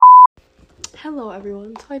Hello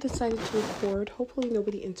everyone, so I decided to record. Hopefully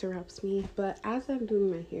nobody interrupts me, but as I'm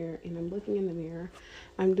doing my hair and I'm looking in the mirror,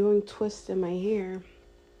 I'm doing twists in my hair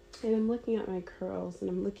and I'm looking at my curls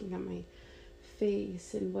and I'm looking at my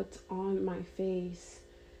face and what's on my face,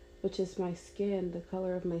 which is my skin, the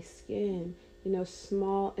color of my skin,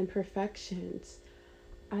 small imperfections.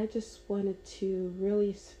 I just wanted to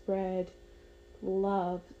really spread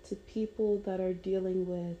love to people that are dealing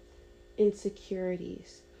with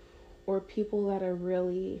insecurities or people that are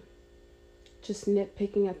really just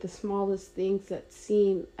nitpicking at the smallest things that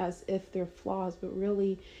seem as if they're flaws, but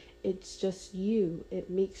really it's just you. It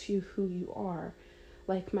makes you who you are.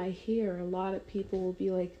 Like my hair, a lot of people will be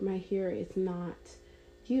like, my hair is not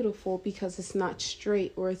beautiful because it's not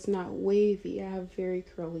straight or it's not wavy. I have very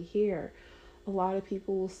curly hair. A lot of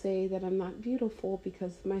people will say that I'm not beautiful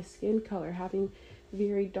because of my skin color, having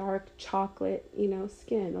very dark chocolate,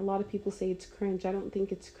 skin. A lot of people say it's cringe. I don't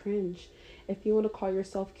think it's cringe. If you want to call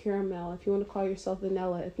yourself caramel, if you want to call yourself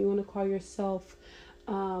vanilla, if you want to call yourself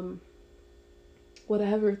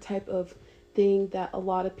whatever type of thing that a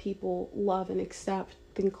lot of people love and accept,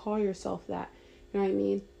 then call yourself that. You know what I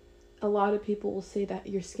mean? A lot of people will say that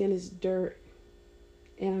your skin is dirt.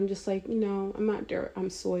 And I'm just like, no, I'm not dirt. I'm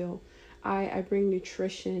soil. I bring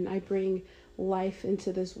nutrition. I bring life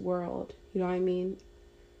into this world. You know what I mean?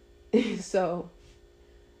 So,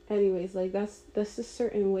 anyways, like that's just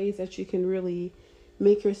certain ways that you can really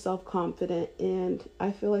make yourself confident. And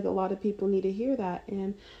I feel like a lot of people need to hear that.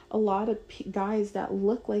 And a lot of guys that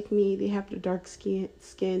look like me, they have the dark skin.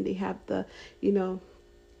 They have the,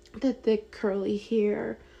 the thick curly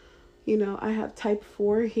hair. I have type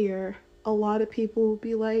 4 hair. A lot of people will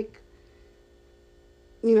be like,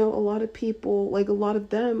 a lot of people, like a lot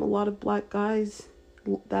of black guys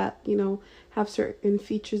that, have certain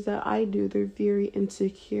features that I do, they're very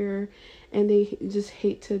insecure and they just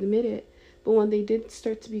hate to admit it. But when they did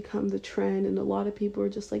start to become the trend and a lot of people are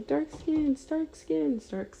just like dark skin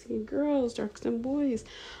girls, dark skin boys,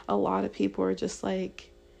 a lot of people are just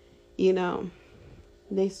like,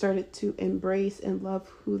 they started to embrace and love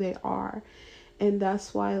who they are. And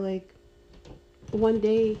that's why, like, one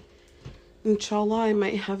day, inshallah, I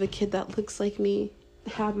might have a kid that looks like me,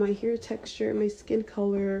 have my hair texture, my skin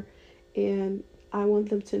color, and I want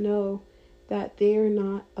them to know that they are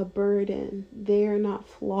not a burden, they are not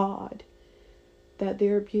flawed, that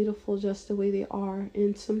they're beautiful just the way they are.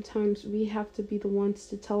 And sometimes we have to be the ones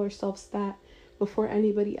to tell ourselves that before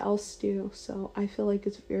anybody else do. So I feel like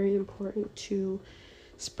it's very important to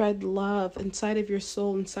spread love inside of your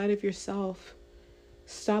soul, inside of yourself.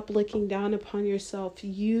 Stop looking down upon yourself.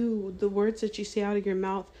 The words that you say out of your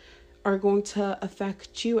mouth are going to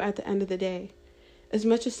affect you at the end of the day. As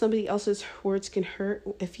much as somebody else's words can hurt,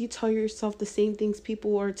 if you tell yourself the same things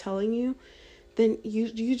people are telling you, then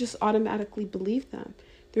you just automatically believe them.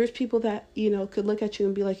 There's people that, could look at you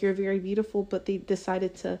and be like, you're very beautiful, but they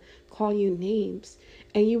decided to call you names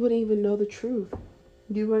and you wouldn't even know the truth.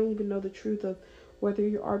 You wouldn't even know the truth of whether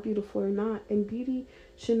you are beautiful or not. And beauty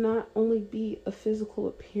should not only be a physical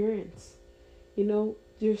appearance.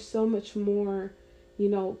 There's so much more,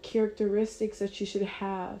 characteristics that you should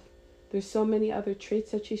have. There's so many other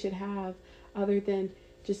traits that you should have other than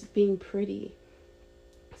just being pretty.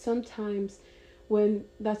 Sometimes when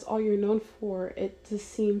that's all you're known for, it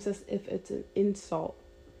just seems as if it's an insult.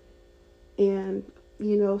 And,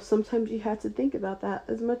 sometimes you have to think about that.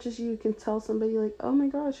 As much as you can tell somebody like, oh my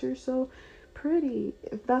gosh, you're so pretty.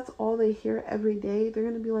 If that's all they hear every day, they're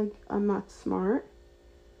going to be like, I'm not smart.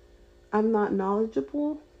 I'm not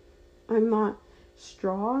knowledgeable. I'm not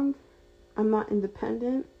strong. I'm not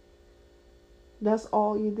independent. That's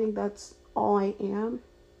all you think, that's all I am.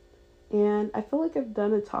 And I feel like I've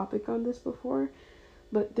done a topic on this before,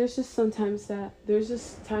 but there's just times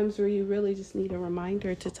where you really just need a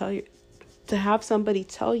reminder to tell you, to have somebody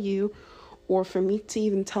tell you, or for me to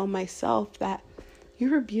even tell myself that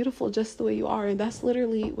you're beautiful just the way you are. And that's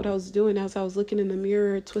literally what I was doing as I was looking in the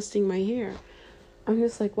mirror, twisting my hair. I'm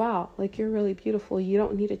just like, wow, like you're really beautiful. You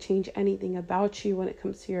don't need to change anything about you when it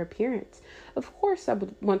comes to your appearance. Of course, I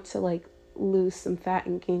would want to like lose some fat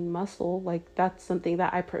and gain muscle. Like that's something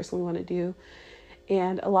that I personally want to do.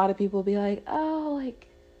 And a lot of people be like, oh, like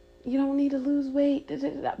you don't need to lose weight.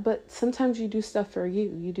 But sometimes you do stuff for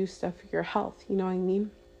you. You do stuff for your health. You know what I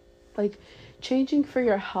mean? Like changing for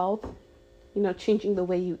your health, changing the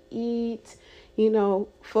way you eat,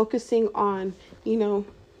 focusing on,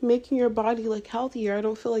 making your body look healthier. I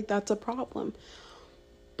don't feel like that's a problem.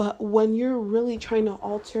 But when you're really trying to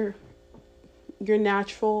alter your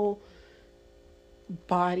natural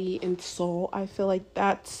body and soul, I feel like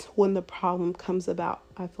that's when the problem comes about.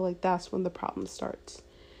 I feel like that's when the problem starts.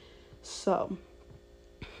 So,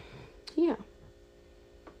 yeah.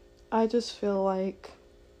 I just feel like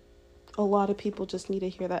a lot of people just need to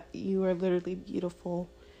hear that you are literally beautiful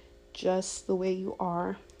just the way you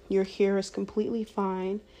are. Your hair is completely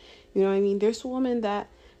fine. You know what I mean? There's women that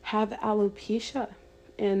have alopecia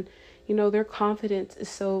and, their confidence is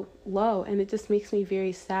so low, and it just makes me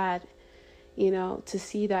very sad, to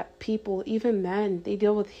see that people, even men, they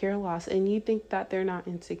deal with hair loss and you think that they're not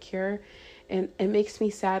insecure. And it makes me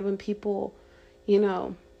sad when people,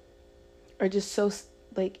 are just so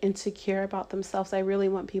like insecure about themselves. I really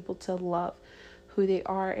want people to love who they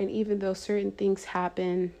are. And even though certain things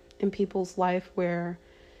happen in people's life where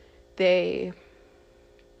they,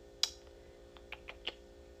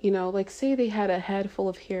 like say they had a head full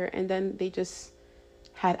of hair and then they just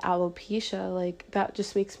had alopecia, like that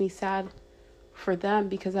just makes me sad for them,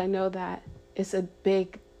 because I know that it's a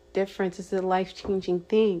big difference. It's a life-changing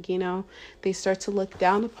thing, They start to look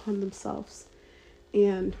down upon themselves.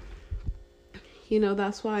 And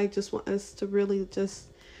that's why I just want us to really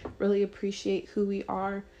appreciate who we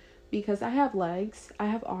are, because I have legs, I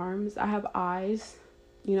have arms, I have eyes,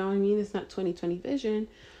 you know what I mean? It's not 20/20 vision,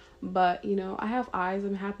 but, I have eyes.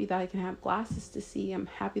 I'm happy that I can have glasses to see. I'm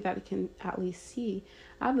happy that I can at least see.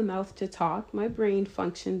 I have the mouth to talk. My brain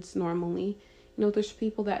functions normally. There's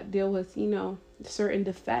people that deal with, certain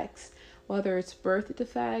defects, whether it's birth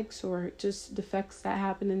defects or just defects that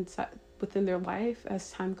happen within their life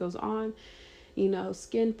as time goes on.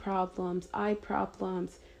 Skin problems, eye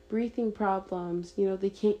problems, breathing problems. They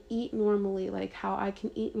can't eat normally like how I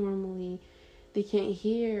can eat normally. They can't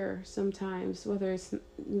hear sometimes, whether it's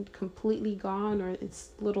completely gone or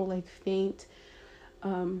it's little like faint. I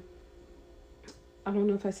don't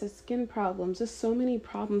know if I said skin problems. Just so many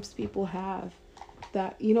problems people have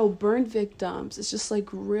that, burn victims. It's just like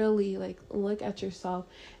really like look at yourself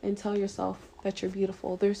and tell yourself that you're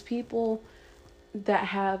beautiful. There's people that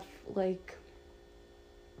have like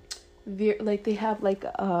they have like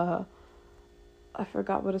I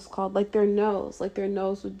forgot what it's called, like their nose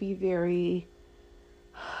would be very,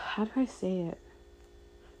 how do I say it?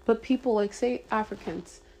 But people like say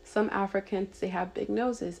some Africans, they have big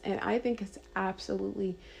noses, and I think it's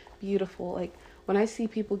absolutely beautiful. Like when I see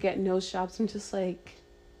people get nose jobs, I'm just like,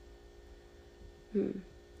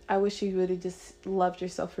 I wish you would have just loved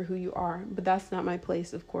yourself for who you are. But that's not my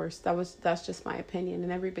place, of course. That's just my opinion,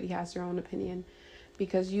 and everybody has their own opinion.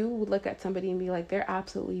 Because you would look at somebody and be like, they're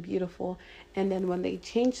absolutely beautiful. And then when they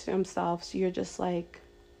change themselves, you're just like,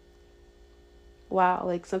 wow,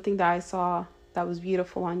 like something that I saw that was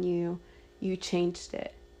beautiful on you, you changed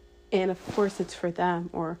it. And of course it's for them,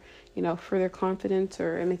 or, for their confidence,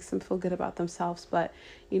 or it makes them feel good about themselves. But,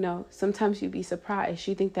 sometimes you'd be surprised.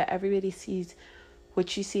 You think that everybody sees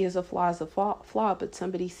what you see as a flaw as a flaw, but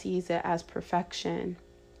somebody sees it as perfection.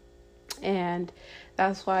 And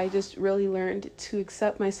that's why I just really learned to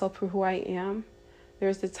accept myself for who I am.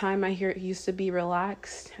 There's a time my hair used to be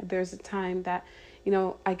relaxed. There's a time that,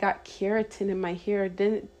 I got keratin in my hair. I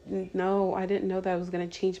didn't know that I was going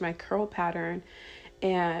to change my curl pattern.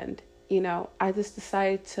 And, I just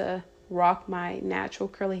decided to rock my natural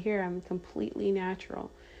curly hair. I'm completely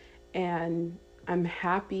natural. And I'm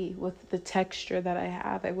happy with the texture that I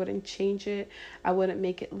have. I wouldn't change it. I wouldn't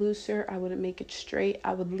make it looser. I wouldn't make it straight.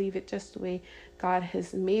 I would leave it just the way God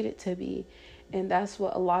has made it to be. And that's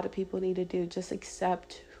what a lot of people need to do. Just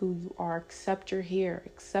accept who you are. Accept your hair.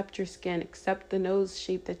 Accept your skin. Accept the nose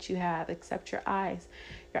shape that you have. Accept your eyes,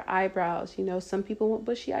 your eyebrows. Some people want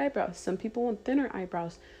bushy eyebrows. Some people want thinner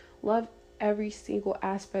eyebrows. Love every single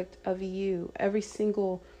aspect of you. Every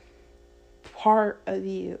single part of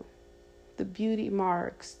you. The beauty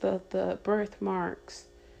marks, the birthmarks.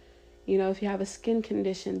 If you have a skin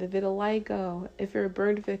condition, the vitiligo, if you're a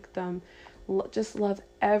burn victim, just love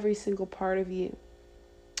every single part of you.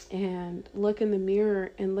 And look in the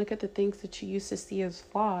mirror and look at the things that you used to see as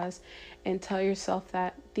flaws and tell yourself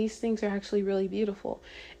that these things are actually really beautiful.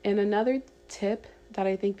 And another tip that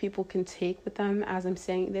I think people can take with them as I'm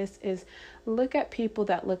saying this is look at people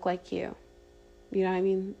that look like you. You know what I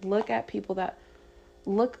mean? Look at people that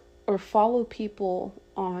look, or follow people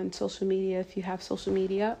on social media if you have social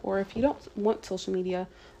media, or if you don't want social media,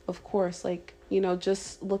 of course,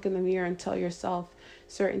 just look in the mirror and tell yourself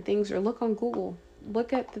certain things, or look on Google.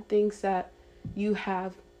 Look at the things that you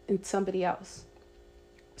have in somebody else.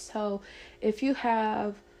 So if you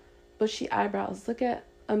have bushy eyebrows, look at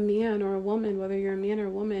a man or a woman, whether you're a man or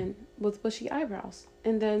a woman, with bushy eyebrows.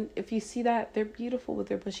 And then if you see that they're beautiful with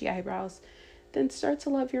their bushy eyebrows, then start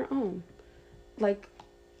to love your own. Like,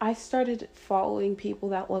 I started following people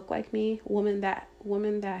that look like me, women that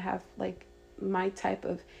have like my type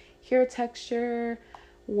of hair texture,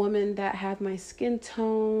 women that have my skin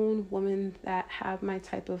tone, women that have my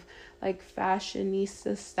type of like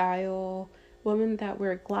fashionista style, women that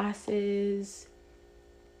wear glasses,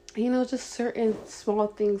 just certain small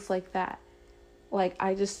things like that. Like,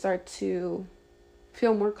 I just start to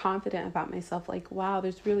feel more confident about myself. Like, wow,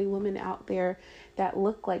 there's really women out there that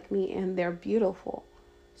look like me and they're beautiful.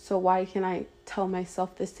 So why can't I tell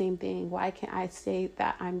myself the same thing? Why can't I say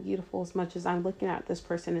that I'm beautiful as much as I'm looking at this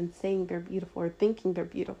person and saying they're beautiful or thinking they're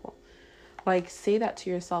beautiful? Like, say that to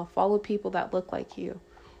yourself. Follow people that look like you,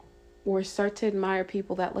 or start to admire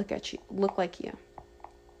people that look like you.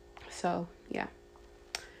 So, yeah.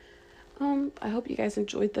 I hope you guys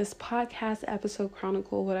enjoyed this podcast episode,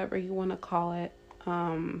 chronicle, whatever you want to call it.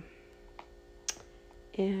 And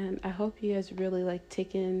I hope you guys really like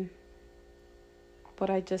taking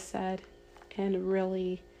what I just said and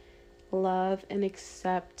really love and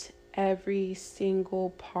accept every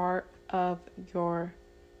single part of your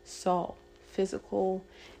soul, physical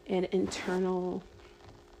and internal,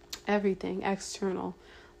 everything external.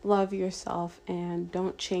 Love yourself and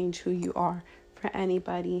don't change who you are for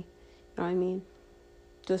anybody. You know what I mean?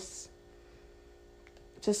 Just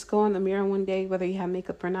go in the mirror one day, whether you have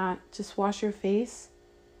makeup or not. Just wash your face,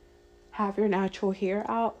 have your natural hair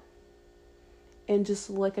out, and just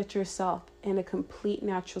look at yourself in a complete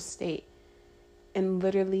natural state. And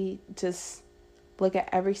literally just look at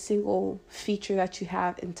every single feature that you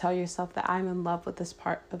have and tell yourself that I'm in love with this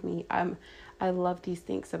part of me. I love these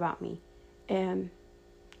things about me. And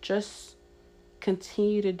just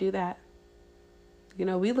continue to do that.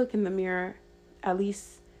 We look in the mirror at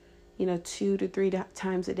least 2 to 3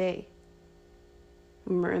 times a day.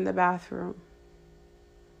 When we're in the bathroom.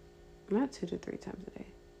 Not 2 to 3 times a day.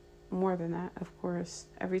 More than that, of course.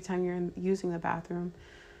 Every time you're using the bathroom,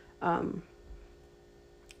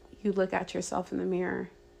 you look at yourself in the mirror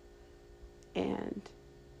and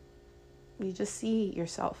you just see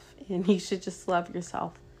yourself, and you should just love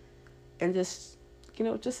yourself and just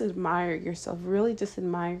admire yourself. Really just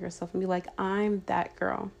admire yourself and be like, I'm that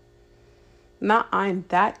girl. Not I'm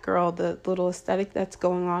that girl, the little aesthetic that's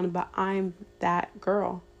going on, but I'm that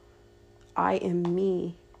girl. I am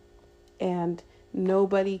me. And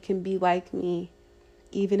nobody can be like me,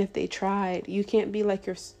 even if they tried. You can't be like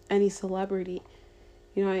any celebrity.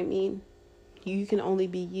 You know what I mean? You can only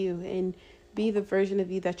be you and be the version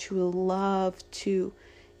of you that you would love to,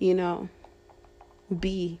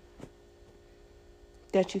 be.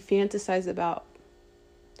 That you fantasize about.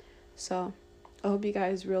 So, I hope you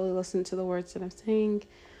guys really listen to the words that I'm saying.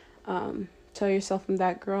 Tell yourself I'm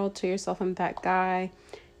that girl. Tell yourself I'm that guy.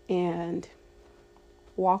 And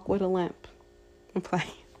walk with a limp. I'm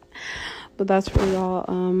playing. But that's really all.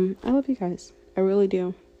 I love you guys. I really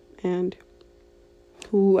do. And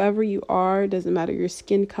whoever you are, doesn't matter your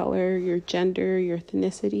skin color, your gender, your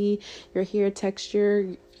ethnicity, your hair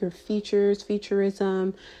texture, your features,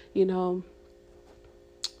 featureism,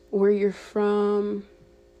 where you're from,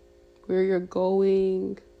 where you're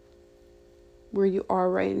going, where you are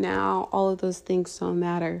right now, all of those things don't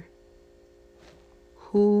matter.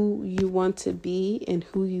 Who you want to be and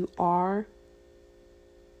who you are.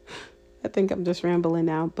 I think I'm just rambling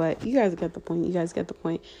now, but you guys get the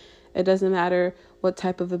point. It doesn't matter what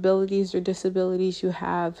type of abilities or disabilities you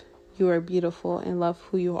have. You are beautiful and love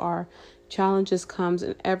who you are. Challenges comes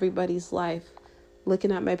in everybody's life.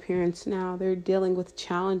 Looking at my parents now, they're dealing with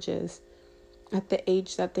challenges. At the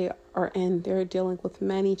age that they are in, they're dealing with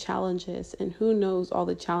many challenges. And who knows all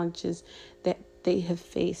the challenges that they have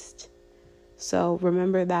faced. So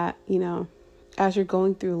remember that, as you're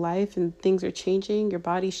going through life and things are changing, your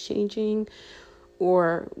body's changing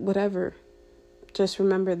or whatever, just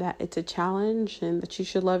remember that it's a challenge and that you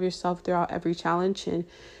should love yourself throughout every challenge and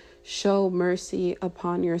show mercy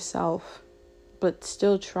upon yourself, but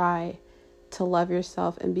still try to love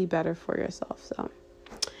yourself and be better for yourself. So,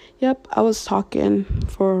 yep, I was talking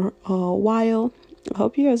for a while. I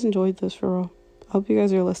hope you guys enjoyed this for real. I hope you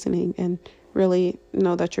guys are listening and really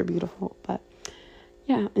know that you're beautiful. But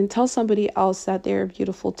yeah, and tell somebody else that they're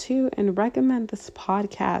beautiful too, and recommend this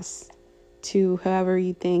podcast to whoever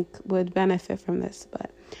you think would benefit from this.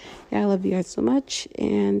 But yeah, I love you guys so much,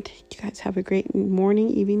 and you guys have a great morning,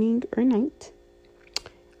 evening, or night.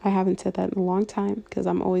 I haven't said that in a long time because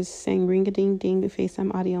I'm always saying ring-a-ding-ding,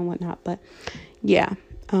 FaceTime audio and whatnot. But yeah,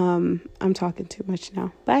 I'm talking too much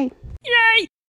now. Bye.